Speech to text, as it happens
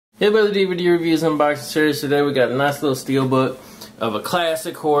Hey brother, DVD reviews unboxing series. Today we got a nice little steelbook of a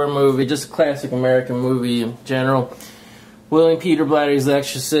classic horror movie, just a classic American movie in general. William Peter Blatty's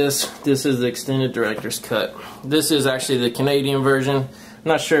Exorcist. This is the extended director's cut. This is actually the Canadian version. I'm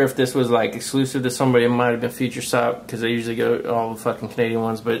not sure if this was like exclusive to somebody. It might have been feature shop because they usually go all the fucking Canadian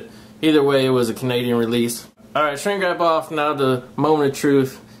ones, but either way it was a Canadian release. Alright, shrink wrap off. Now the moment of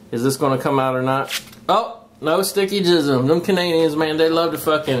truth. Is this going to come out or not? Oh! No sticky jism. Them Canadians, man, they love to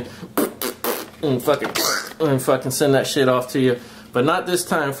fucking send that shit off to you. But not this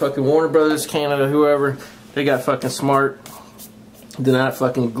time. Fucking Warner Brothers, Canada, whoever, they got fucking smart. Did not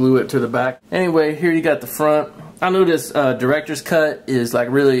fucking glue it to the back. Anyway, here you got the front. I know this director's cut is like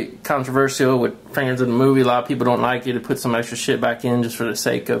really controversial with fans of the movie. A lot of people don't like it to put some extra shit back in just for the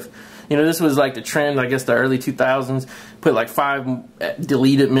sake of, you know, this was like the trend, I guess, the early 2000s. Put like 5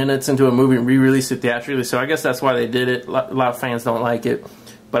 deleted minutes into a movie and re-release it theatrically. So I guess that's why they did it. A lot of fans don't like it.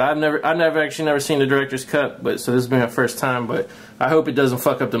 But I've never seen the director's cut. But so this has been my first time. But I hope it doesn't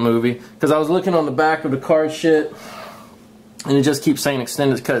fuck up the movie, because I was looking on the back of the card shit, and it just keeps saying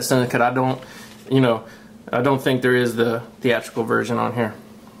extended cut, extended cut. I don't think there is the theatrical version on here.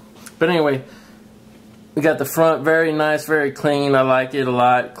 But anyway, we got the front, very nice, very clean. I like it a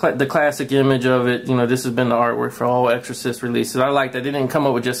lot. The classic image of it, you know, this has been the artwork for all Exorcist releases. I like that they didn't come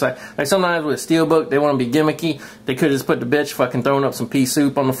up with just like sometimes with a steelbook, they want to be gimmicky. They could have just put the bitch fucking throwing up some pea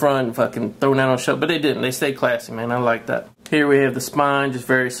soup on the front and fucking throwing that on the shelf, but they didn't. They stayed classy, man. I like that. Here we have the spine, just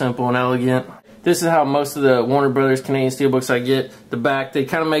very simple and elegant. This is how most of the Warner Brothers Canadian steelbooks I get. The back, they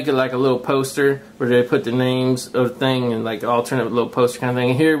kind of make it like a little poster where they put the names of the thing and like alternate little poster kind of thing.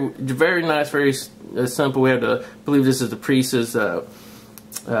 And here, very nice, very simple. We have the, I believe this is the priest's, oh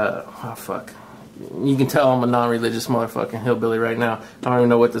fuck. You can tell I'm a non-religious motherfucking hillbilly right now. I don't even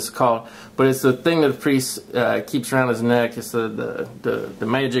know what this is called. But it's the thing that the priest keeps around his neck. It's the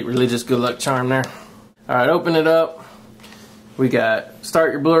magic religious good luck charm there. Alright, open it up. We got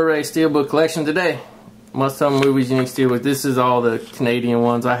Start Your Blu-ray Steelbook Collection today. Must-have movies, unique steelbook. This is all the Canadian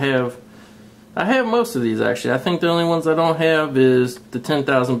ones. I have most of these actually. I think the only ones I don't have is the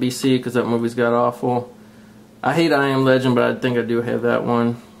 10,000 BC because that movie's got awful. I hate I Am Legend, but I think I do have that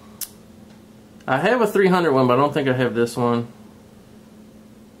one. I have a 300 one, but I don't think I have this one.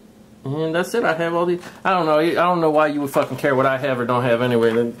 And that's it. I have all these. I don't know why you would fucking care what I have or don't have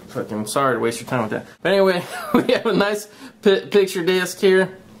anyway. Then fucking sorry to waste your time with that. But anyway, we have a nice picture disc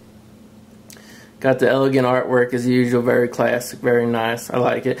here. Got the elegant artwork as usual. Very classic. Very nice. I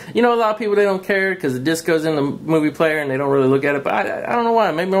like it. You know, a lot of people, they don't care because the disc goes in the movie player and they don't really look at it. But I don't know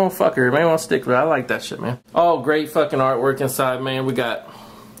why. Maybe I won't fuck her. Maybe I won't stick with it. I like that shit, man. All great fucking artwork inside, man. We got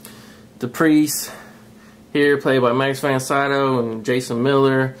the priest here, played by Max Van Sydow and Jason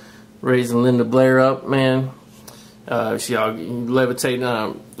Miller. Raising Linda Blair up, man. She all levitating.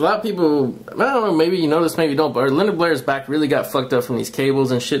 A lot of people, I don't know, maybe you notice, maybe you don't, but Linda Blair's back really got fucked up from these cables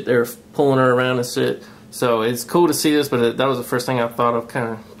and shit. They're pulling her around and shit. So it's cool to see this, but that was the first thing I thought of. Kind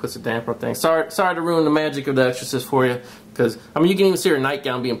of puts a damper on things. Sorry to ruin the magic of The Exorcist for you, because I mean you can even see her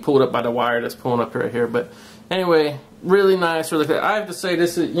nightgown being pulled up by the wire that's pulling up right here. But anyway, really nice, really good. I have to say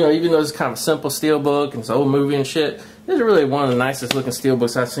this is, you know, even though it's kind of a simple steelbook and it's an old movie and shit, this is really one of the nicest looking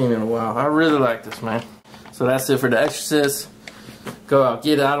steelbooks I've seen in a while. I really like this, man. So that's it for The Exorcist. Go out,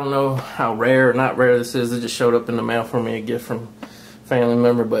 get it. I don't know how rare or not rare this is. It just showed up in the mail for me, a gift from a family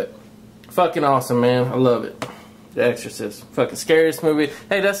member, but fucking awesome, man. I love it. The Exorcist. Fucking scariest movie.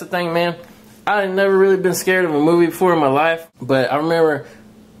 Hey, that's the thing, man. I had never really been scared of a movie before in my life, but I remember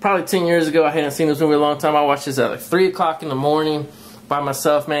probably 10 years ago, I hadn't seen this movie in a long time. I watched this at like 3 o'clock in the morning by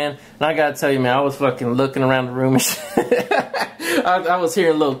myself, man. And I gotta tell you, man, I was fucking looking around the room and shit. I was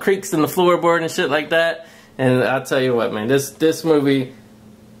hearing little creaks in the floorboard and shit like that. And I tell you what, man, this movie,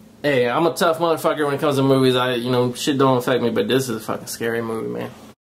 hey, I'm a tough motherfucker when it comes to movies. You know, shit don't affect me, but this is a fucking scary movie, man.